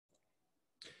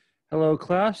Hello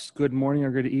class, good morning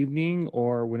or good evening,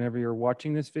 or whenever you're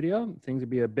watching this video. Things will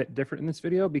be a bit different in this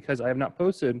video because I have not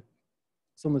posted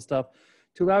some of the stuff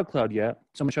to LoudCloud yet.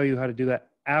 So I'm gonna show you how to do that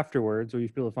afterwards, or you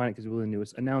should be able to find it because it will be the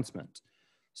newest announcement.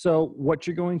 So what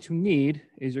you're going to need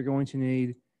is you're going to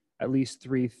need at least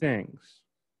three things.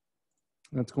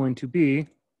 That's going to be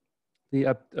the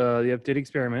update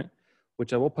experiment,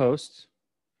 which I will post.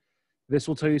 This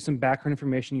will tell you some background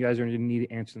information you guys are going to need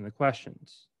to answer the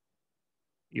questions.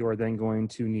 You are then going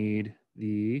to need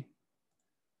the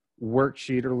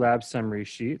worksheet or lab summary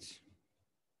sheet.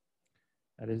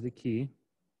 That is the key.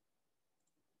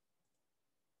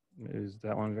 Is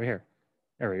that one right here?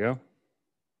 There we go.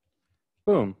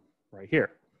 Boom, right here.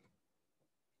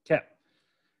 Okay.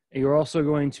 You're also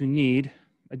going to need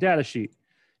a data sheet.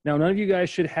 Now, none of you guys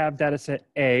should have data set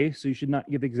A, so you should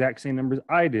not give the exact same numbers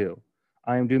I do.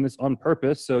 I am doing this on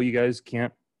purpose, so you guys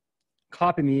can't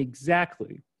copy me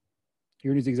exactly.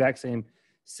 You're gonna use the exact same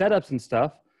setups and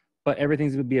stuff, but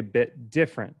everything's gonna be a bit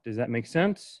different. Does that make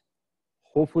sense?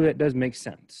 Hopefully that does make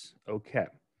sense. Okay.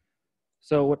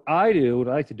 So what I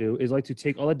like to do is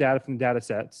take all the data from the data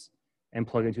sets and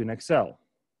plug it into an Excel.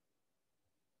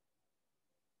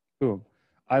 Boom.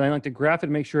 I then like to graph it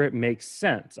to make sure it makes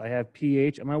sense. I have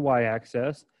pH on my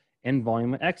y-axis and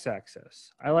volume on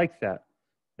x-axis. I like that.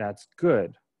 That's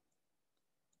good.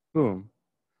 Boom.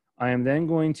 I am then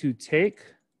going to take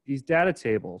these data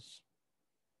tables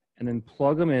and then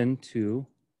plug them into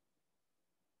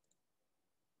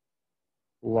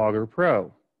Logger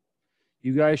Pro.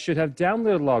 You guys should have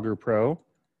downloaded Logger Pro.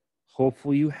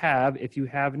 Hopefully you have. If you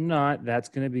have not, that's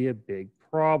going to be a big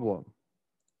problem.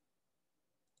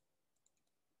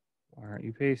 Why aren't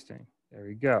you pasting? There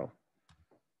we go.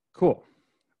 Cool.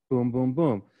 Boom, boom,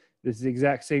 boom. This is the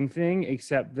exact same thing,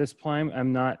 except this time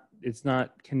it's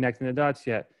not connecting the dots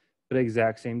yet, but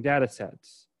exact same data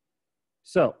sets.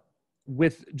 So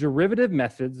with derivative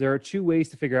methods, there are two ways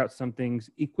to figure out something's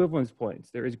equivalence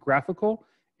points. There is graphical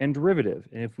and derivative.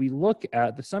 And if we look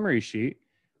at the summary sheet,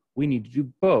 we need to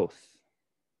do both,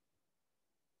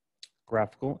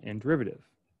 graphical and derivative.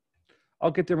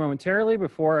 I'll get there momentarily.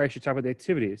 Before I should talk about the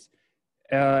activities.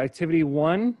 Activity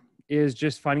 1 is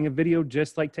just finding a video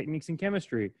just like techniques in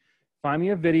chemistry. Find me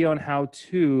a video on how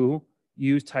to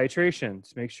use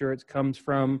titrations. Make sure it comes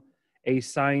from a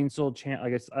science channel, I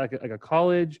guess like a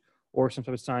college or some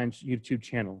type of science YouTube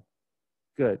channel.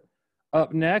 Good.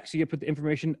 Up next, you get to put the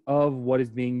information of what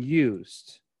is being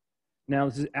used. Now,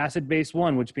 this is acid-base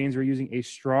 1, which means we're using a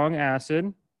strong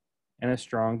acid and a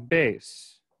strong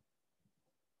base.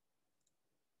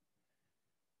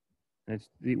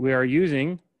 We are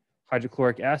using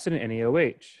hydrochloric acid and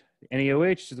NaOH.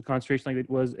 NaOH is the concentration like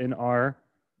it was in our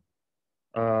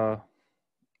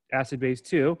acid-base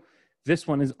 2. This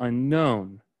one is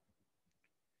unknown.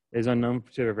 It is unknown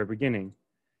to the very beginning.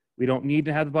 We don't need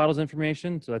to have the bottle's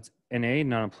information, so that's Na,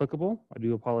 non-applicable. I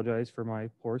do apologize for my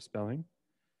poor spelling.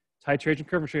 Titration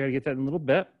curve, I'll show you how to get that in a little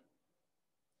bit.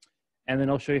 And then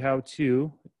I'll show you how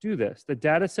to do this. The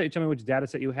data set, you tell me which data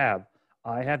set you have.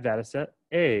 I have data set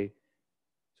A.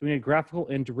 So we need graphical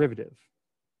and derivative.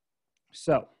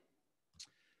 So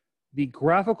the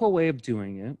graphical way of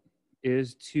doing it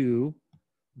is to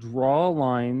draw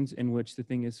lines in which the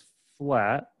thing is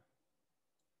flat.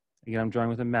 Again, I'm drawing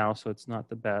with a mouse, so it's not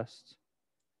the best.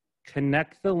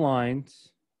 Connect the lines,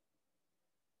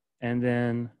 and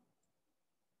then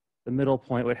the middle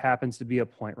point, what happens to be a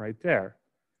point right there.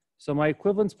 So my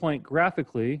equivalence point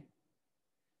graphically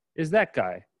is that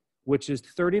guy, which is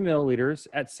 30 milliliters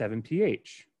at 7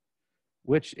 pH,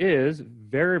 which is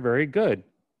very, very good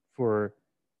for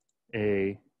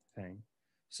a thing.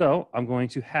 So I'm going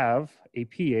to have a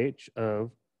pH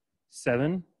of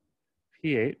 7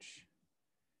 pH,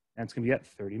 and it's going to be at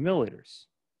 30 milliliters.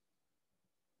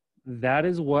 That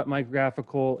is what my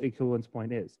graphical equivalence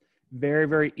point is. Very,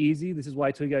 very easy. This is why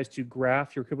I tell you guys to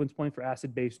graph your equivalence point for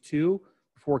acid-base 2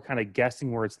 before kind of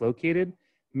guessing where it's located.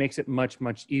 Makes it much,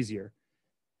 much easier.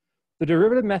 The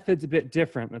derivative method's a bit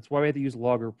different. That's why we have to use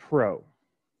Logger Pro.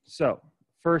 So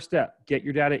first step, get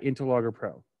your data into Logger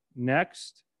Pro.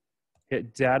 Next,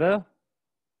 hit data.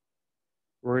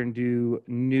 We're going to do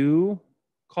new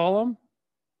column.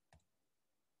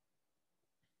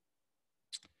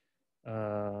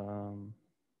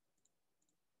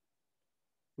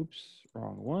 Oops,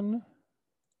 wrong one.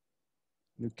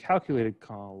 New calculated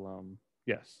column.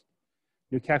 Yes,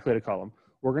 new calculated column.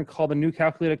 We're going to call the new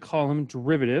calculated column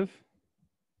derivative.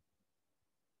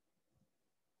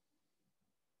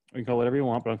 You can call it whatever you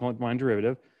want, but I'll call it mine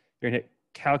derivative. You're going to hit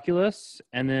calculus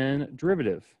and then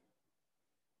derivative.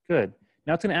 Good.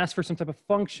 Now it's going to ask for some type of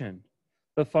function.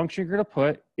 the function you're going to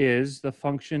put is the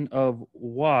function of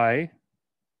y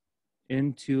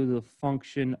into the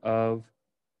function of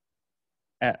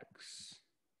x.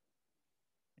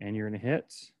 And you're going to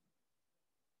hit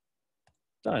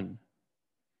done.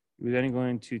 You're then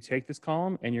going to take this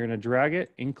column and you're going to drag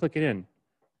it and click it in.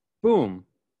 Boom.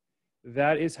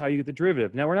 That is how you get the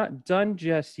derivative. Now, we're not done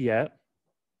just yet.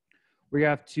 We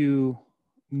have to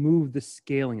move the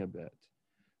scaling a bit.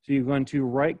 So you're going to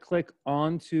right-click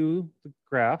onto the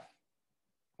graph.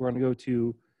 We're going to go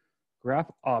to Graph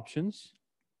Options,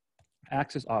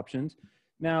 Axis Options.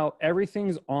 Now,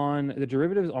 everything's on, the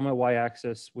derivative is on my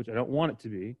y-axis, which I don't want it to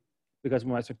be, because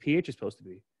that's what pH is supposed to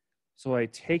be. So I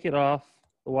take it off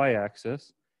the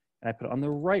y-axis, and I put it on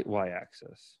the right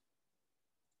y-axis.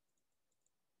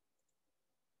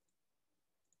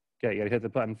 Okay, you gotta hit the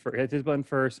button hit this button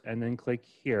first, and then click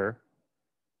here.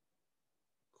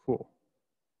 Cool.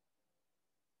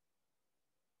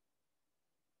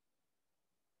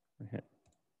 Hit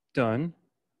done.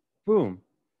 Boom.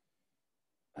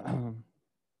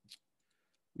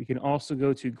 We can also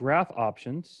go to Graph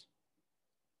Options.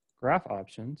 Graph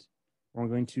Options. We're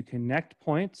going to connect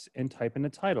points and type in a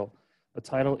title. The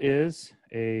title is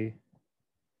a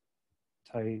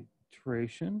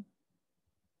titration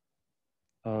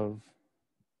of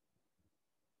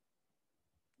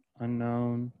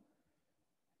unknown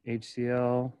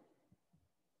HCl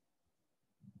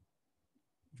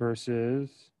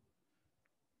versus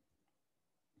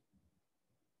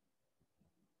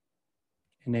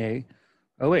NaOH.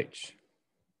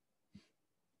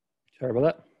 Sorry about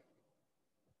that.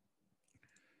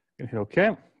 Gonna hit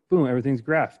OK. Boom, everything's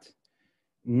graphed.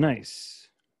 Nice.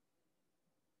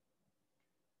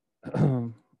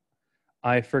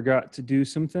 I forgot to do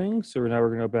some things, so now we're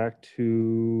going to go back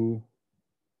to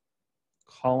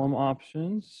column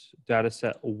options, data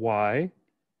set Y.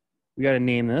 We got to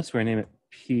name this. We're going to name it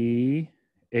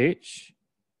pH.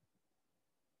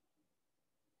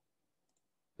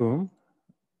 Boom.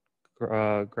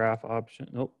 Graph option.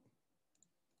 Nope.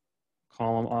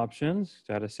 Column options,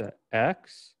 data set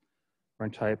X. We're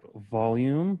going to type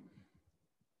volume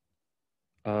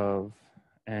of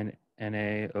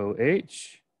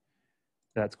NaOH.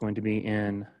 That's going to be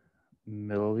in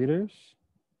milliliters.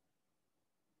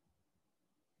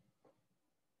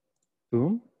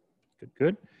 Boom. Good,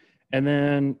 good. And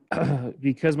then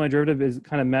because my derivative is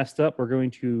kind of messed up, we're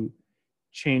going to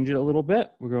change it a little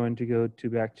bit. We're going to go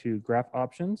back to graph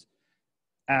options,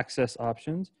 access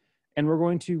options, and we're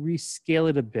going to rescale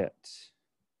it a bit.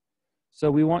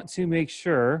 So we want to make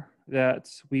sure that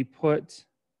we put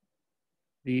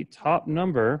the top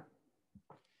number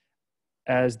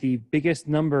as the biggest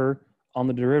number on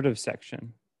the derivative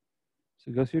section.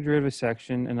 So go through the derivative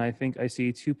section, and I think I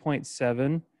see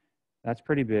 2.7. That's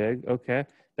pretty big. Okay,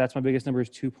 that's my biggest number is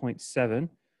 2.7.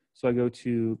 So I go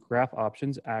to graph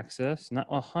options, access, not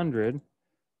 100.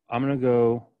 I'm going to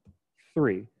go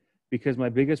 3 because my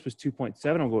biggest was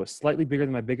 2.7. I'll go slightly bigger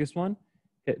than my biggest one.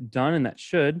 Hit done, and that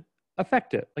should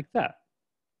affect it like that.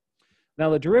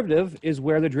 Now the derivative is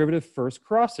where the derivative first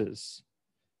crosses,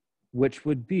 which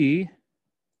would be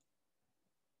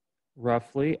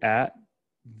roughly at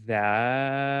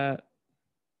that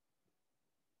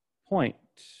point,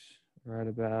 right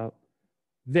about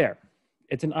there.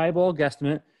 It's an eyeball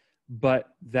guesstimate,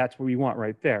 but that's what we want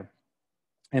right there.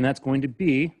 And that's going to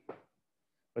be,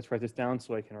 let's write this down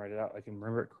so I can write it out. I can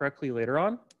remember it correctly later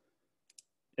on.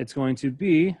 It's going to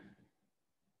be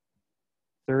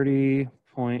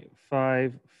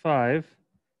 30.55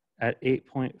 at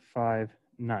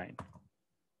 8.59.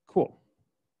 Cool.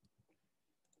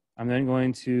 I'm then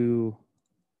going to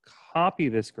copy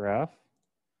this graph,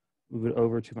 move it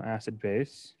over to my acid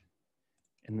base.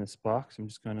 In this box, I'm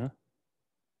just gonna,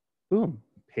 boom,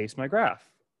 paste my graph.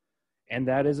 And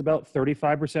that is about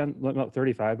 35%, not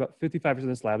 35, about 55% of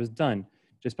this lab is done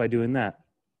just by doing that.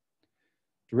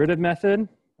 Derivative method,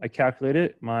 I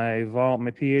calculated my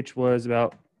pH was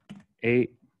about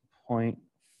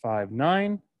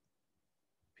 8.59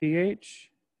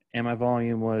 pH, and my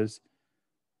volume was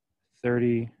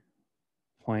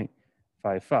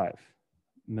 30.55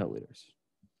 milliliters.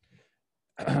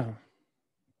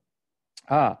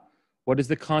 What is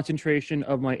the concentration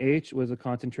of my H? Was the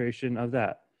concentration of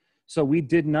that. So we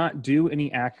did not do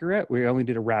any accurate, we only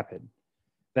did a rapid.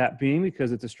 That being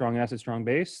because it's a strong acid, strong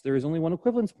base, there is only one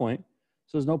equivalence point.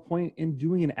 So there's no point in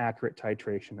doing an accurate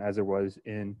titration as there was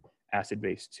in acid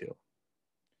base 2.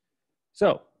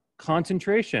 So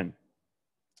concentration.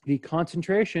 The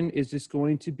concentration is just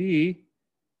going to be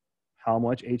how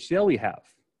much HCl we have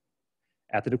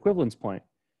at the equivalence point.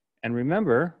 And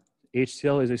remember,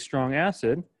 HCl is a strong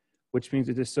acid, which means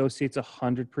it dissociates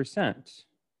 100%.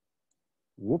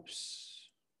 Whoops.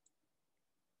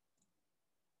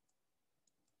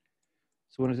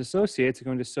 So when it dissociates, it's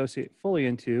going to dissociate fully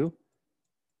into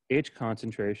H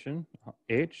concentration,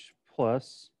 H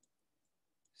plus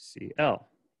Cl.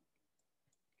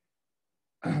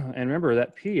 And remember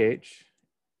that pH,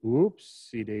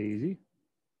 whoopsie daisy,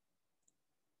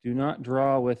 do not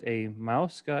draw with a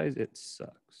mouse, guys, it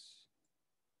sucks.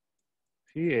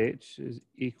 pH is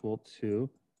equal to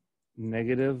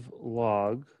negative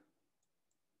log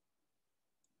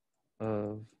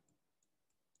of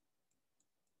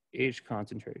H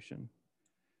concentration.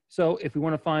 So if we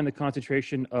want to find the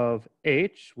concentration of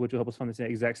H, which will help us find the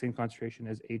exact same concentration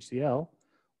as HCl,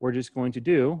 we're just going to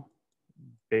do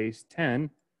base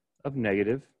 10 of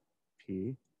negative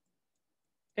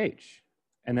pH.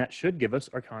 And that should give us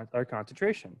our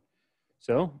concentration.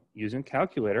 So using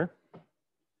calculator,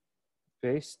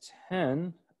 base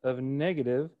 10 of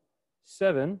negative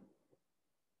 7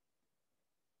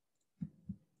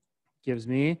 gives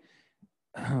me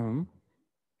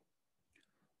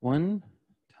 1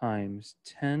 times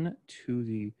 10 to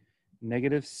the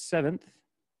negative 7th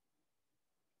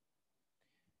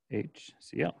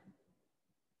HCl.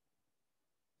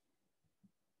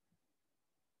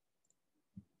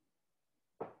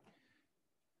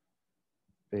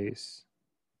 Base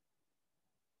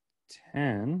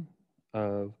 10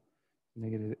 of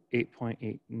negative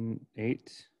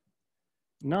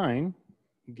 8.889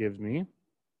 gives me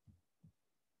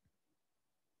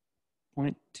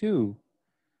 0.28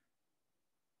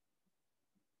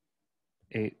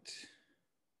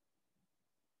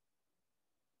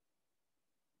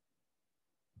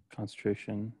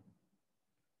 concentration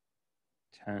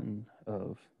 10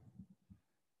 of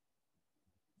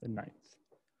the 9th.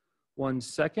 1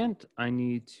 second, I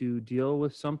need to deal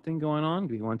with something going on.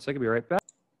 Give me 1 second, be right back.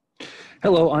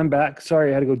 Hello, I'm back.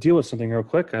 Sorry, I had to go deal with something real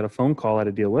quick. I had a phone call I had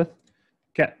to deal with.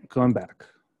 Okay, going back.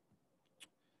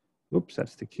 Oops,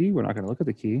 that's the key. We're not going to look at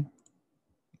the key.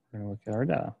 We're going to look at our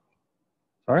data.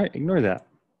 All right, ignore that.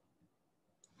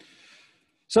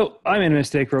 So I made a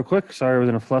mistake real quick. Sorry, I was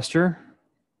in a fluster.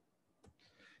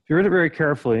 If you read it very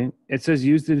carefully, it says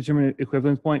use the determinate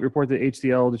equivalence point, report the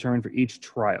HCl determined for each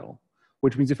trial,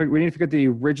 which means if we need to figure out the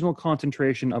original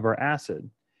concentration of our acid.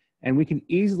 And we can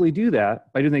easily do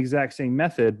that by doing the exact same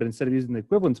method, but instead of using the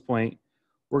equivalence point,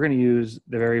 we're going to use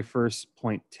the very first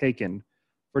point taken.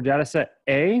 For data set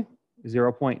A,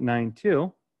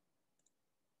 0.92,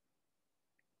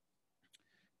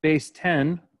 base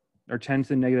 10, or 10 to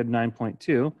the negative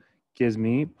 9.2, gives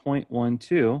me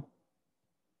 0.12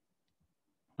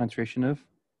 concentration of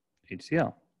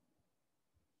HCl.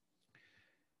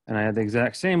 And I have the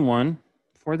exact same one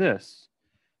for this.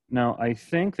 Now, I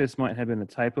think this might have been a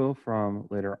typo from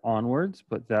later onwards,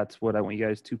 but that's what I want you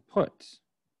guys to put.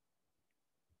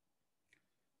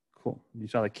 Cool. You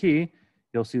saw the key.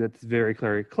 You'll see that's very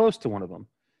close to one of them.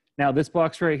 Now, this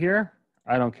box right here,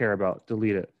 I don't care about.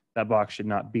 Delete it. That box should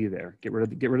not be there. Get rid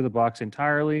of the box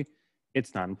entirely.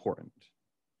 It's not important.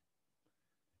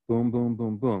 Boom, boom,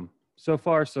 boom, boom. So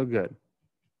far, so good.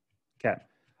 Okay.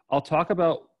 I'll talk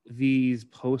about these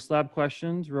post-lab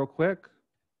questions real quick.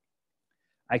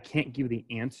 I can't give the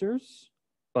answers,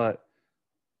 but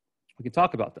we can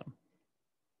talk about them.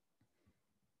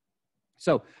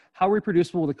 So how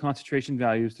reproducible will the concentration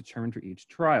values determined for each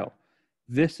trial?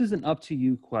 This is an up to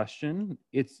you question.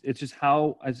 It's just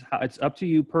it's up to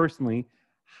you personally.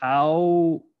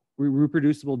 How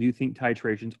reproducible do you think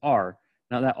titrations are?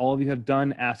 Now that all of you have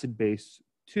done acid base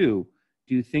 2,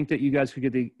 do you think that you guys could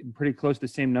get pretty close to the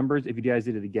same numbers if you guys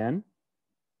did it again?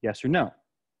 Yes or no?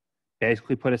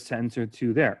 Basically put a sentence or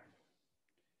two there.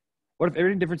 What if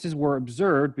any differences were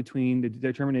observed between the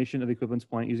determination of the equivalence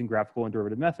point using graphical and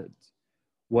derivative methods?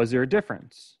 Was there a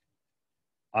difference?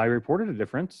 I reported a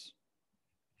difference,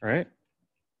 right?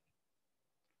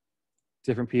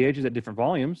 Different pHs at different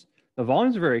volumes. The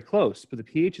volumes are very close, but the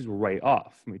pHs were way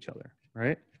off from each other,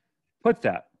 right? Put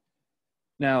that.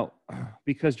 Now,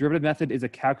 because derivative method is a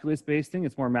calculus-based thing,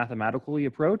 it's more mathematically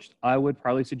approached, I would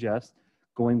probably suggest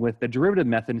going with the derivative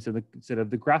method instead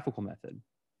of the graphical method.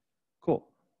 Cool.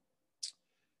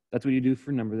 That's what you do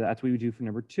for that's what you do for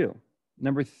number 2.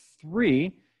 Number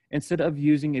 3, instead of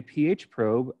using a pH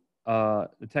probe,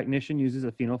 the technician uses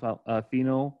a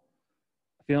phenolphthalein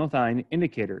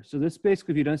indicator. So this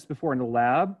basically, if you've done this before in the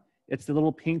lab, it's the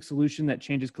little pink solution that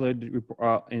changes color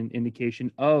in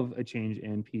indication of a change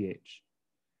in pH.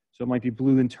 So it might be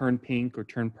blue and turn pink or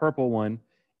turn purple when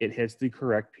it hits the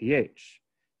correct pH.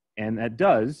 And that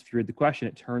does, if you read the question,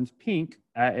 it turns pink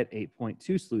at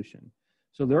 8.2 solution.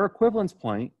 So their equivalence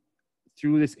point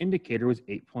through this indicator was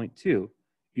 8.2.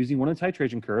 using one of the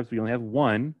titration curves, we only have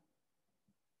one,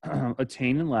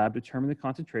 obtained in lab, determine the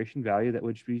concentration value that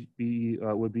would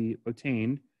be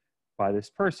obtained by this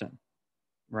person,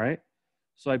 right?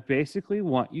 So I basically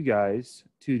want you guys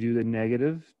to do the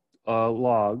negative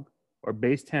log or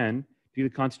base 10 to the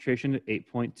concentration at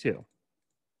 8.2.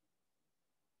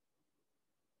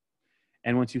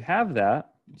 And once you have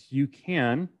that, you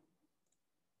can,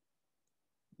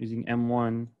 using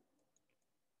M1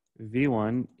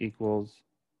 V1 equals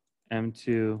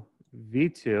M2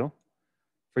 V2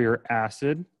 for your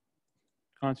acid,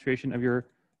 concentration of your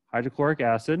hydrochloric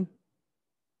acid,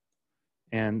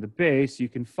 and the base, you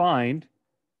can find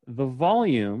the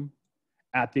volume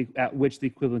at which the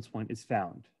equivalence point is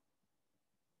found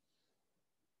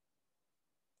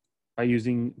by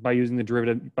using the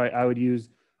derivative. I would use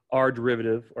our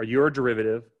derivative or your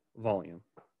derivative volume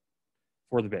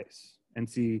for the base and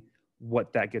see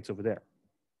what that gets over there.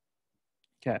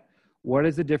 Okay, what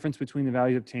is the difference between the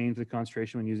values obtained for the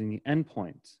concentration when using the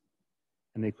endpoint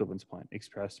and the equivalence point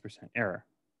expressed percent error?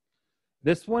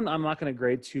 This one I'm not going to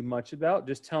grade too much about.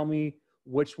 Just tell me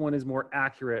which one is more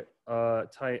accurate,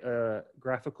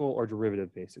 graphical or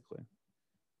derivative, basically.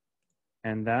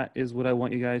 And that is what I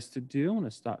want you guys to do. I'm going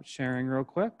to stop sharing real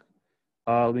quick.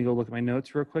 Let me go look at my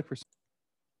notes real quick.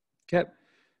 Okay,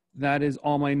 that is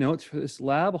all my notes for this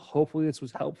lab. Hopefully this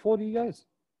was helpful to you guys.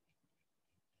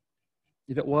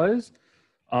 If it was,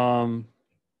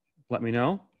 let me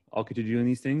know. I'll continue doing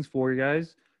these things for you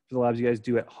guys, for the labs you guys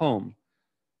do at home.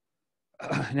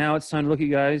 Now it's time to look at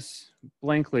you guys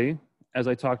blankly as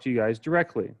I talk to you guys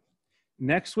directly.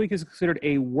 Next week is considered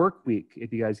a work week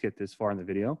if you guys get this far in the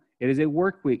video. It is a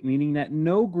work week, meaning that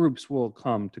no groups will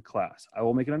come to class. I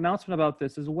will make an announcement about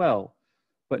this as well,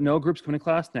 but no groups come to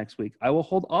class next week. I will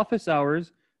hold office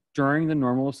hours during the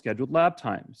normal scheduled lab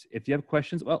times. If you have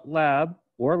questions about lab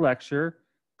or lecture,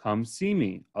 come see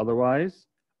me. Otherwise,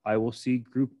 I will see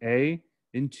Group A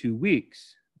in 2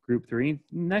 weeks. Group 3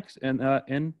 next,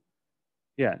 and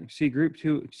see Group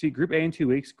A in 2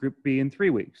 weeks, Group B in 3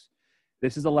 weeks.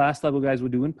 This is the last lab you guys will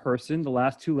do in person. The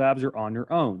last 2 labs are on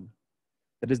your own.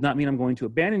 That does not mean I'm going to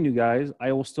abandon you guys.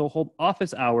 I will still hold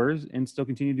office hours and still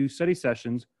continue to do study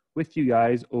sessions with you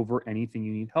guys over anything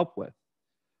you need help with.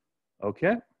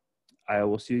 Okay, I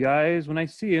will see you guys when I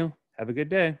see you. Have a good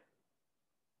day.